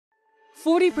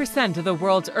40% of the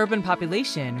world's urban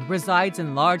population resides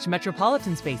in large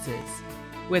metropolitan spaces.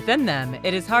 Within them,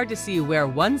 it is hard to see where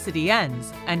one city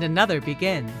ends and another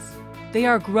begins. They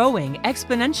are growing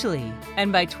exponentially,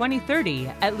 and by 2030,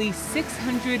 at least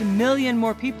 600 million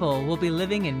more people will be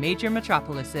living in major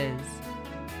metropolises.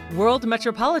 World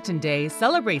Metropolitan Day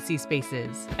celebrates these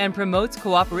spaces and promotes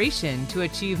cooperation to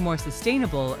achieve more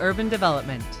sustainable urban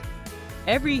development.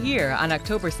 Every year on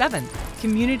October 7th,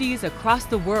 communities across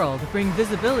the world bring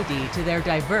visibility to their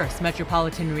diverse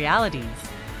metropolitan realities,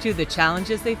 to the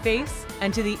challenges they face,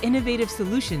 and to the innovative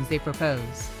solutions they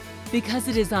propose. Because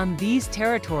it is on these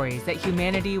territories that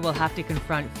humanity will have to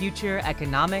confront future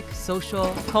economic,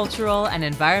 social, cultural, and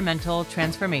environmental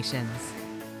transformations.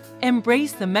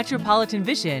 Embrace the metropolitan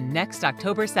vision next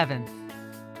October 7th.